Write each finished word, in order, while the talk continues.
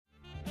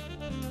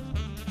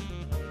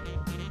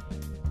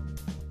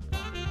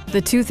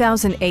The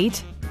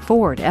 2008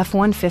 Ford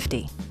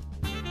F-150.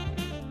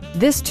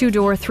 This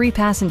two-door,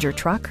 three-passenger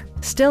truck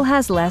still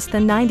has less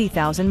than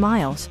 90,000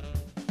 miles.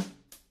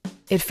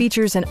 It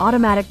features an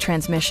automatic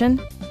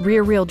transmission,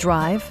 rear-wheel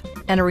drive,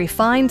 and a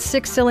refined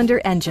six-cylinder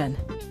engine.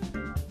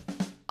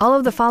 All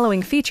of the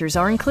following features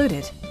are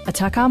included: a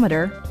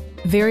tachometer,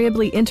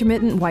 variably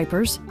intermittent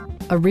wipers,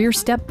 a rear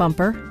step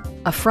bumper,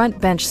 a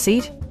front bench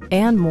seat,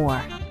 and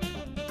more.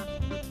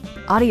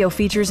 Audio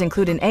features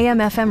include an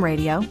AM/FM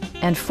radio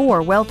and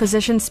 4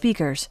 well-positioned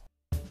speakers.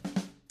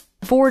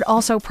 Ford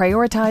also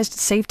prioritized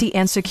safety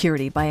and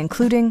security by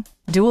including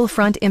dual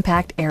front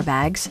impact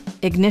airbags,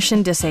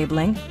 ignition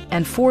disabling,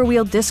 and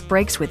 4-wheel disc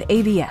brakes with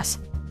ABS.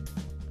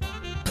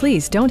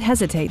 Please don't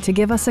hesitate to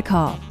give us a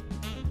call.